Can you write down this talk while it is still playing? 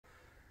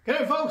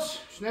G'day folks,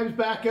 Schneb's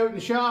back out in the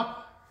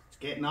shop. It's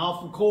getting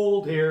awful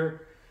cold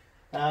here.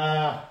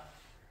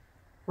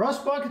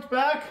 Rust bucket's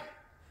back.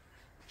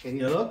 Can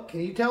you look?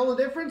 Can you tell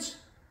the difference?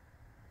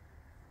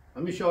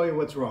 Let me show you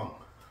what's wrong.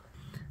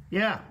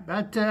 Yeah,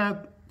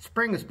 that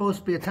spring is supposed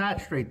to be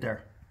attached right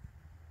there.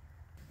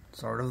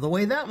 Sort of the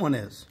way that one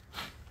is.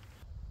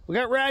 We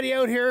got Ratty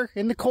out here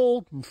in the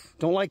cold.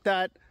 Don't like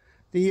that.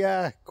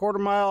 The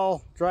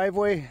quarter-mile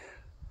driveway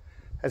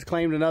has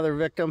claimed another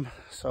victim,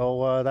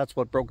 so that's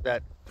what broke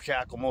that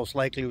shackle. Most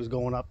likely was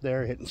going up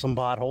there, hitting some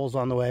potholes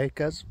on the way,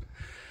 because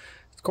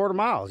it's quarter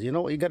miles. You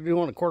know what you got to do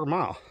on a quarter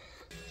mile.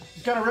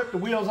 Just gotta rip the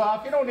wheels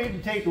off. You don't need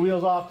to take the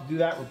wheels off to do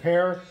that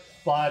repair,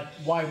 but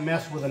why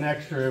mess with an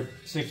extra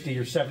 60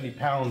 or 70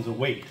 pounds of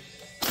weight?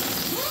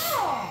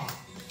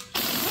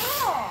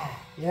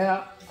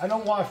 Yeah, I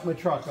don't wash my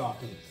truck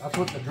often. That's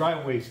what the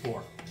driveway's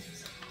for.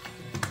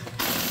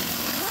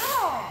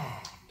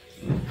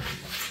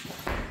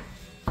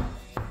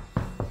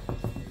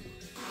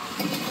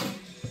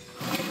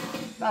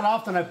 Not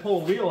often I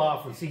pull a wheel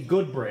off and see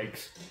good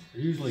brakes.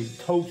 They're usually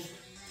toast.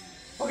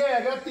 Okay,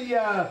 I got the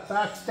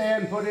back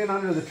stand put in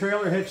under the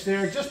trailer hitch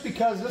there. Just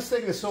because this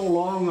thing is so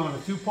long on a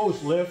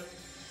 2-post lift,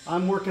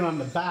 I'm working on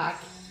the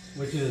back,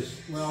 which is,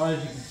 well, as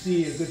you can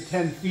see, a good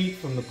 10 feet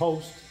from the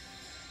post.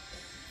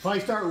 If I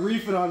start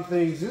reefing on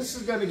things, this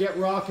is going to get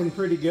rocking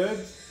pretty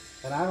good,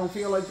 and I don't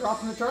feel like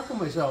dropping the truck on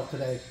myself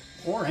today,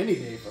 or any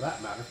day for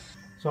that matter.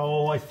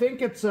 So I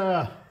think it's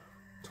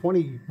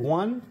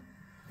 21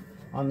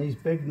 on these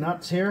big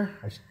nuts here.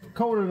 I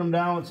coated them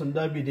down with some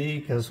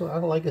WD because,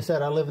 well, like I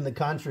said, I live in the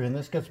country and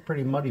this gets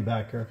pretty muddy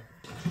back here.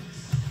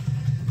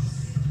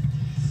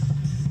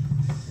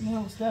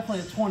 Well, it's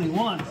definitely a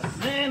 21, but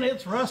man,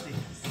 it's rusty.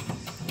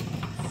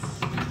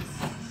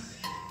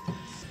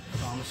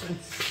 Promising.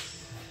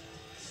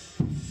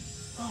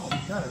 Oh my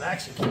God, it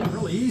actually came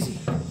really easy.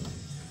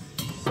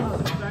 I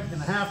was expecting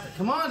to have to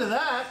come onto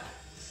that.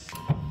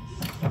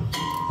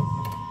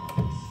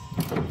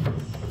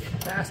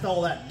 Past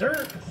all that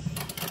dirt.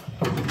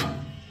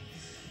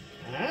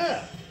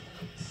 Ah.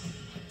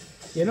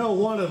 You know,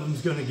 one of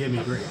them's going to give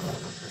me grief.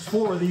 There's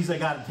 4 of these I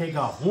got to take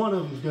off. One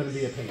of them's going to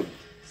be a pain.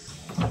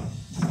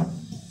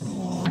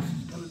 Oh, this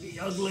is going to be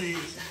ugly.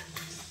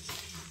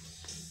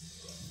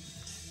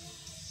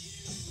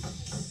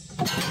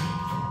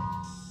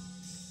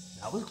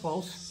 That was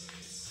close.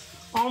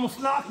 Almost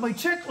knocked my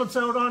chiclets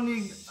out on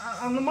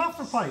the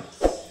muffler pipe.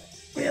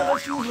 Yeah,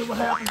 that's usually what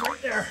happens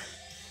right there.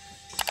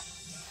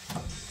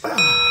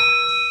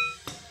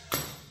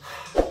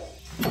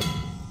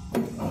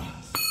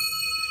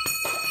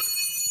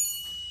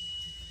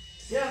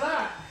 Yeah,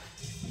 that.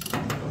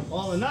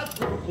 Well, the nuts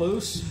broke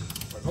loose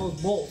for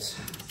those bolts.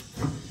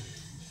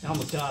 I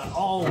almost got to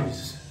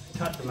always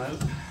cut them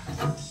out.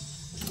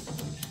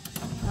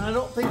 And I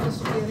don't think this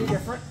will be any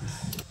different.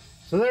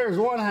 So there's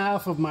one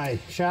half of my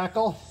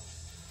shackle.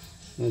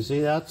 You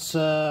see, that's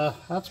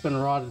been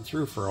rotted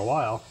through for a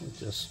while. It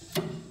just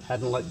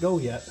hadn't let go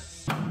yet.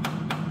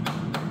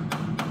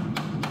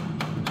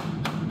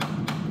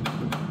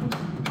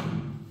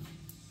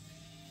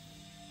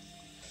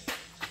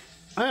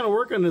 I'm going to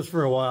work on this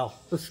for a while.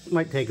 This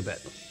might take a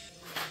bit.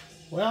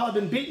 Well, I've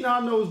been beating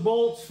on those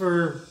bolts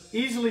for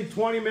easily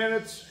 20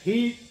 minutes.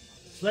 Heat,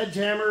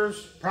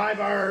 sledgehammers, pry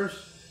bars,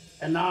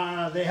 and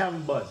they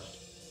haven't budged.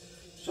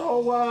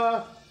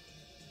 So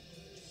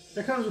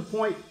there comes a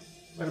point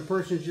when a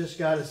person's just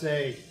got to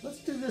say,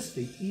 let's do this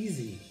the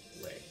easy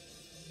way.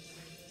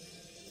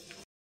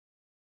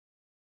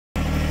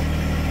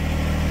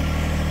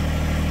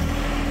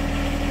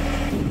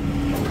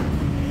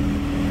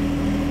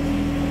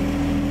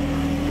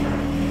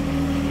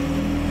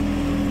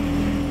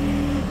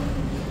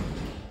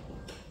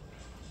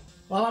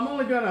 Well, I'm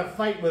only going to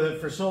fight with it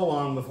for so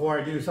long before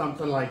I do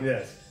something like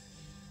this.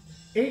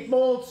 8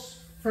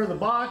 bolts for the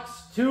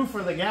box, 2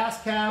 for the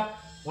gas cap,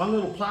 1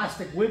 little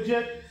plastic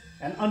widget,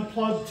 and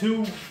unplug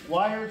 2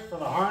 wires for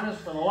the harness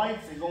for the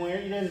lights. They go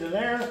right into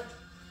there.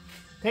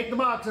 Take the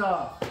box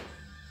off.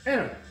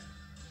 Anyway,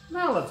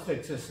 now let's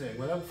fix this thing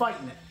without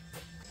fighting it.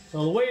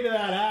 So the weight of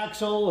that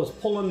axle is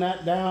pulling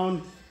that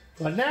down,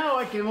 but now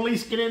I can at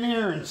least get in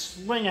here and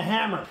swing a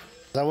hammer.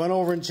 I went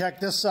over and checked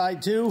this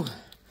side too.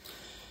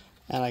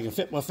 And I can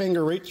fit my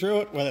finger right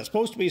through it. Well, it's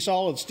supposed to be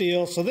solid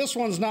steel, so this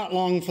one's not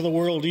long for the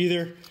world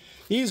either.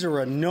 These are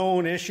a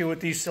known issue with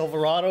these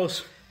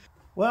Silverados.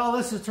 Well,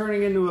 this is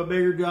turning into a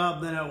bigger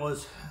job than it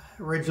was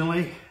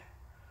originally.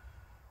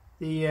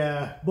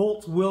 The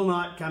bolts will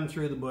not come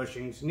through the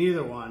bushings,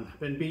 neither one.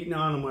 Been beating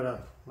on them with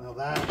a, well,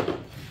 that.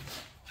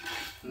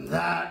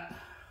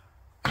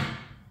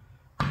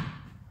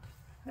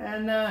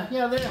 And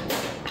yeah,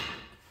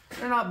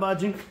 they're not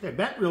budging. They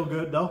bent real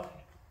good though.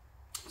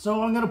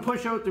 So I'm going to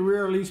push out the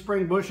rear leaf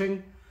spring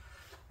bushing.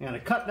 I'm going to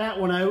cut that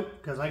one out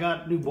because I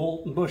got new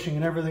bolt and bushing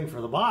and everything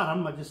for the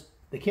bottom.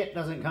 The kit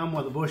doesn't come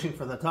with a bushing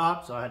for the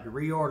top, so I had to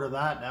reorder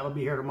that. That'll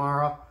be here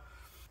tomorrow.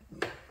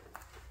 If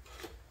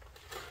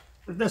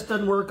this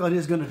doesn't work, I'm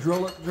just going to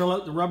drill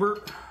out the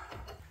rubber.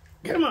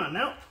 Come on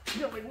now,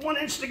 you got like 1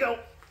 inch to go.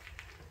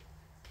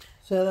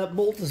 So that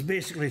bolt is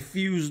basically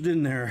fused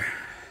in there.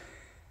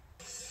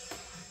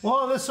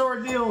 Well, this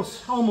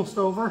ordeal's almost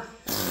over.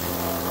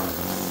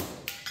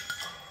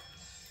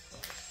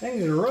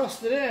 Things are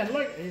rusted in.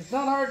 Look, it's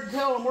not hard to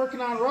tell I'm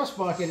working on rust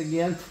bucket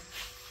again.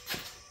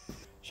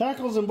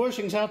 Shackles and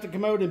bushings have to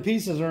come out in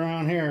pieces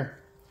around here.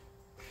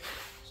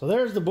 So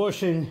there's the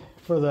bushing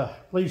for the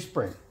leaf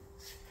spring.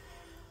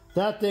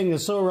 That thing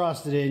is so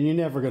rusted in, you're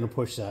never going to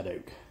push that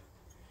out.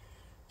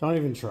 Don't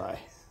even try.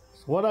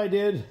 So what I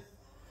did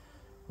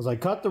was I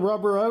cut the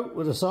rubber out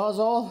with a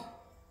Sawzall,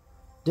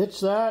 ditch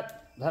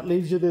that. That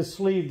leaves you this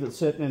sleeve that's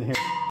sitting in here.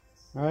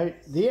 All right,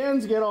 the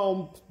ends get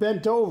all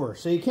bent over,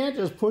 so you can't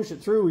just push it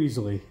through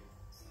easily.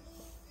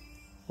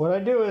 What I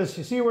do is,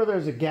 you see where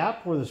there's a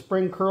gap where the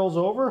spring curls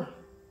over?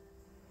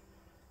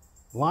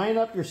 Line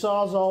up your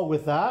Sawzall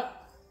with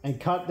that and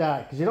cut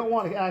that, because you don't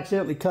want to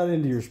accidentally cut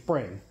into your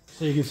spring.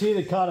 So you can see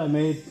the cut I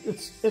made.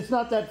 It's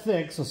not that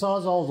thick, so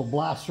Sawzalls will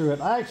blast through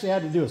it. I actually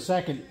had to do a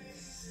second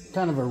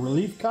kind of a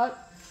relief cut,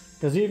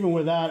 because even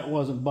with that it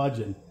wasn't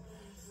budging.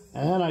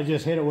 And then I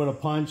just hit it with a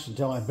punch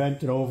until I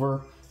bent it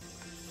over.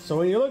 So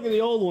when you look at the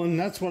old one,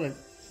 that's what I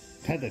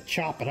had to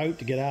chop it out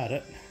to get at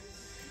it.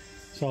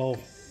 So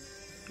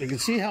you can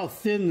see how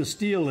thin the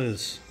steel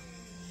is.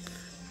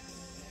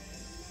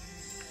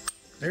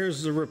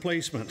 There's the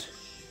replacement.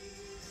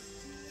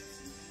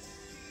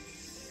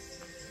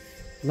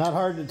 Not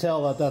hard to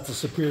tell that that's a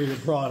superior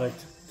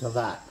product to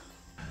that.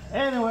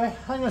 Anyway,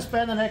 I'm going to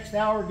spend the next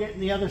hour getting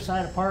the other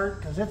side apart,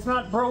 because it's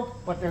not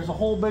broke, but there's a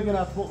hole big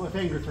enough to put my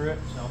finger through it.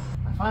 So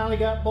I finally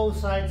got both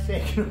sides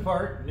taken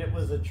apart, and it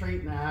was a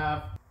treat and a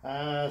half.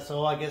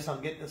 So I guess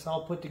I'll get this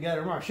all put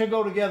together tomorrow. Should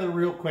go together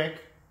real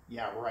quick.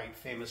 Yeah, right.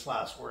 Famous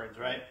last words,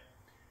 right?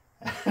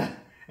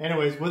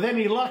 Anyways, with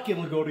any luck,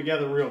 it'll go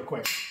together real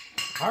quick.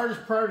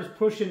 Hardest part is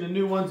pushing the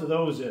new ones of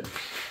those in.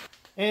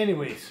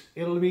 Anyways,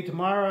 it'll be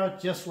tomorrow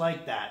just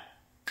like that.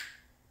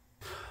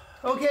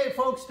 Okay,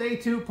 folks, day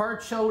 2.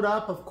 Parts showed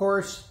up, of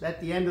course, at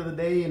the end of the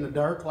day in the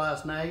dark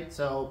last night.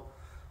 So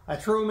I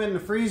threw them in the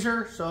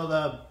freezer. So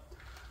the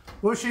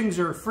bushings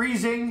are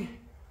freezing.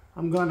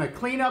 I'm going to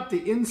clean up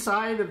the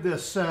inside of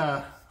this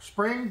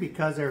spring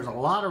because there's a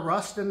lot of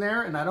rust in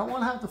there and I don't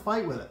want to have to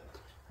fight with it.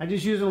 I'm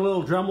just using a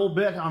little Dremel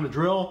bit on the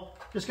drill.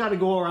 Just got to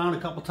go around a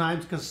couple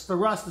times because the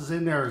rust is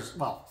in there as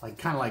well, like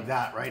kind of like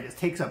that, right? It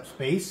takes up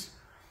space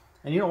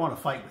and you don't want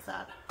to fight with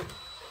that.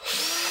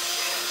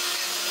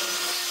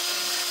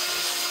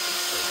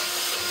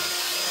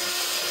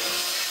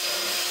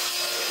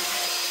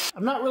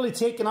 I'm not really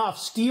taking off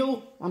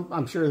steel.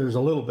 I'm sure there's a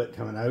little bit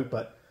coming out,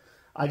 but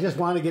I just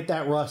want to get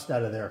that rust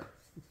out of there.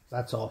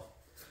 That's all.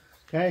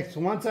 Okay, so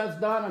once that's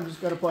done, I'm just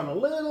going to put a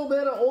little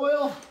bit of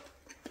oil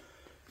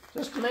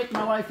just to make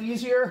my life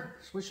easier.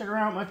 Swish it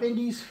around my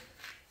fingies.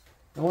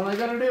 And what I'm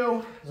going to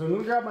do is I'm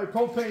going to grab my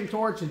propane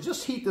torch and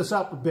just heat this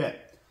up a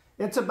bit.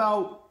 It's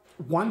about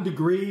 1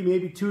 degree,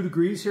 maybe 2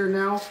 degrees here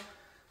now.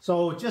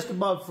 So just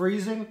above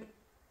freezing.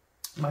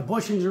 My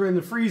bushings are in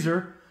the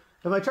freezer.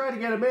 If I try to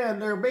get them in,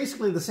 they're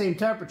basically the same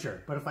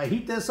temperature. But if I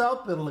heat this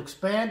up, it'll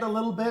expand a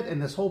little bit and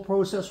this whole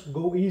process will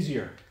go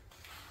easier.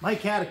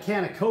 Mike had a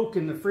can of Coke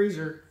in the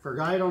freezer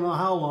for I don't know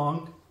how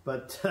long,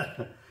 but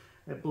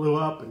it blew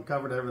up and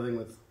covered everything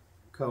with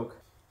Coke.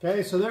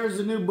 Okay, so there's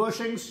the new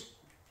bushings.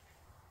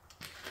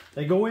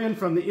 They go in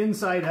from the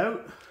inside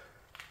out.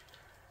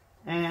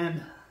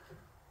 And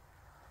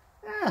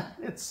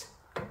it's,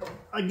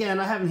 again,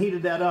 I haven't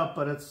heated that up,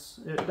 but it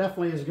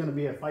definitely is going to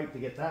be a fight to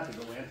get that to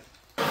go in.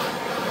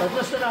 But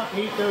just enough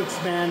heat to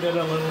expand it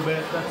a little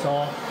bit, that's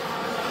all.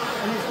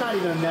 And it's not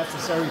even a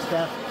necessary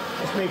step.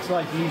 It just makes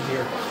life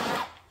easier.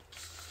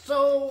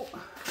 So,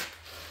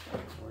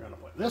 we're going to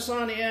put this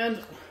on the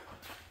end.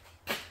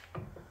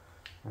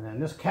 And then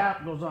this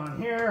cap goes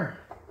on here.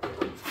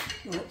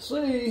 Let's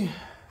see.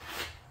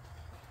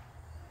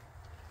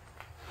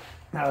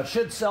 Now it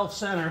should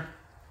self-center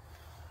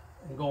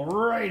and go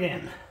right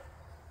in.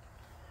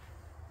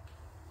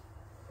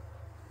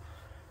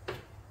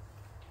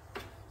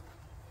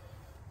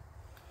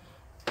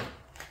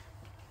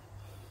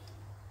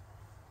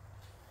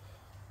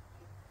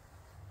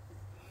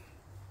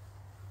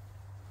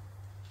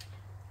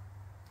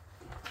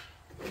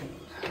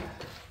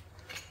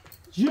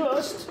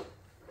 Just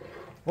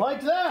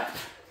like that.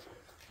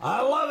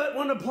 I love it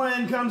when a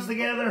plan comes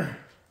together.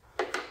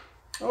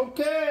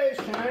 Okay,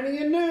 shiny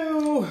and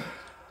new.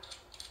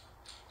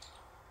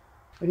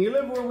 When you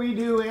live where we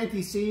do,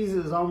 anti-seize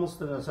is almost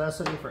a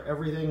necessity for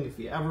everything. If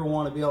you ever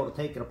want to be able to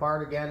take it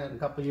apart again in a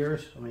couple of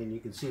years, I mean, you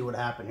can see what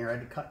happened here. I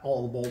had to cut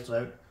all the bolts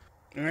out.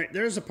 All right,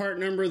 there's the part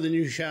number of the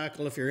new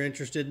shackle if you're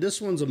interested. This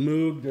one's a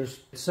Moog.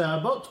 It's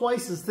about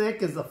twice as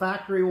thick as the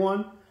factory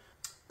one.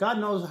 God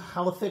knows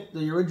how thick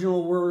the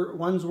original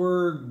ones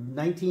were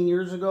 19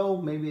 years ago.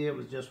 Maybe it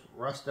was just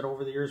rusted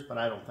over the years, but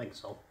I don't think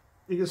so.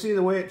 You can see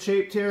the way it's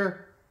shaped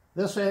here.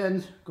 This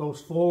end goes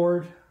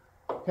forward.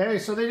 Okay,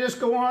 so they just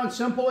go on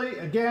simply.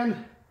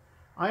 Again,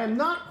 I am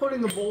not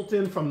putting the bolt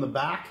in from the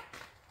back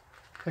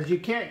because you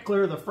can't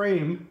clear the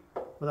frame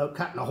without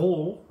cutting a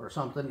hole or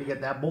something to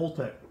get that bolt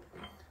in.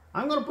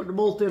 I'm going to put the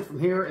bolt in from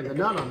here and the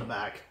nut on the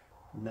back.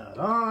 Nut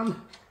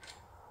on.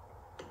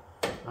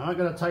 I'm not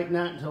going to tighten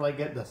that until I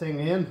get the thing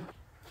in.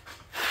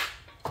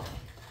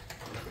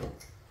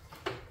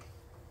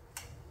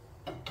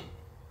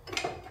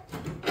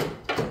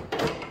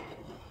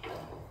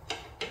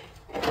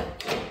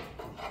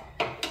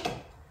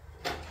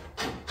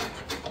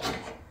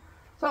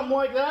 Something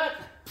like that.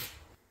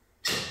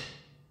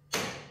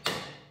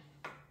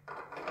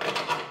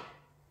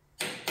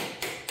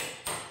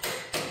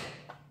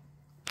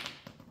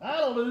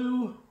 That'll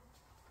do.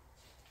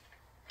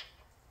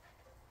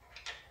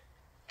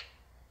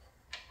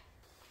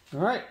 All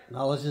right,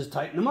 now let's just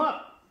tighten them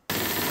up.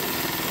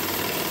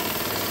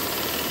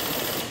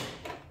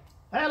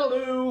 That'll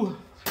do.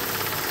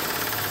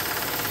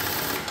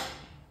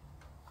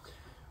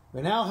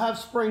 We now have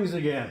springs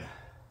again.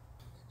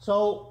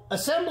 So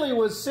assembly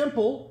was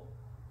simple,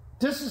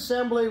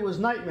 disassembly was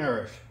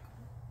nightmarish.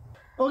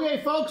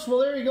 Okay folks, well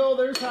there you go.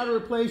 There's how to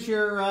replace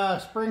your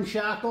spring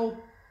shackle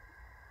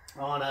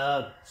on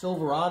a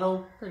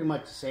Silverado. Pretty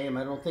much the same.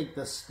 I don't think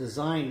this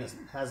design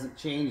hasn't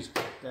changed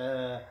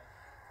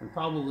in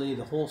probably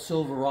the whole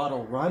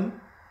Silverado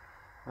run.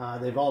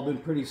 They've all been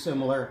pretty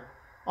similar.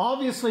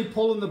 Obviously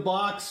pulling the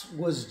box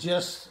was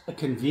just a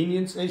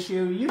convenience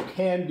issue. You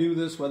can do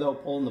this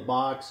without pulling the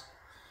box,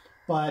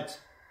 but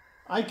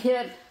I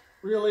can't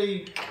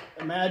really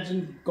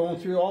imagine going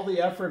through all the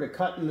effort of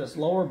cutting this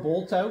lower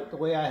bolt out the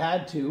way I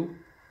had to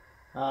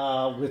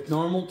with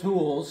normal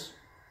tools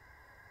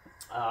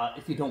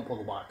if you don't pull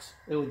the box.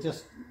 It would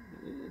just,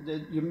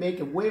 you're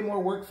making way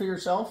more work for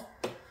yourself.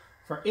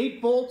 For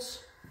 8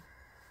 bolts,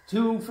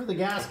 2 for the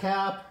gas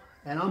cap,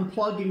 and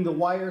unplugging the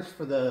wires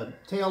for the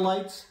tail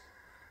lights,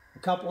 a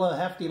couple of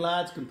hefty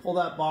lads can pull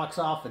that box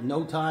off in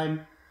no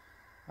time.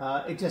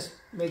 It just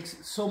makes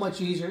it so much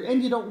easier,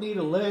 and you don't need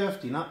a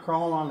lift. You're not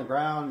crawling on the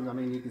ground. I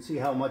mean, you can see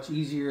how much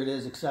easier it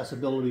is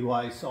accessibility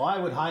wise. So I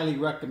would highly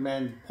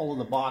recommend pulling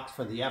the box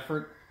for the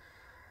effort.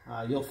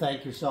 You'll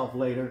thank yourself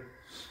later.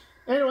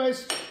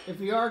 Anyways, if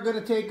you are going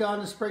to take on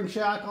the spring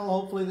shackle,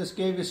 hopefully this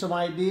gave you some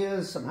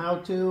ideas, some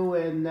how-to,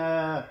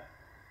 and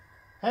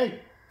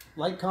hey,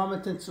 like,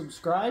 comment, and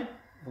subscribe,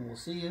 and we'll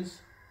see you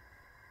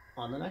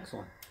on the next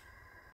one.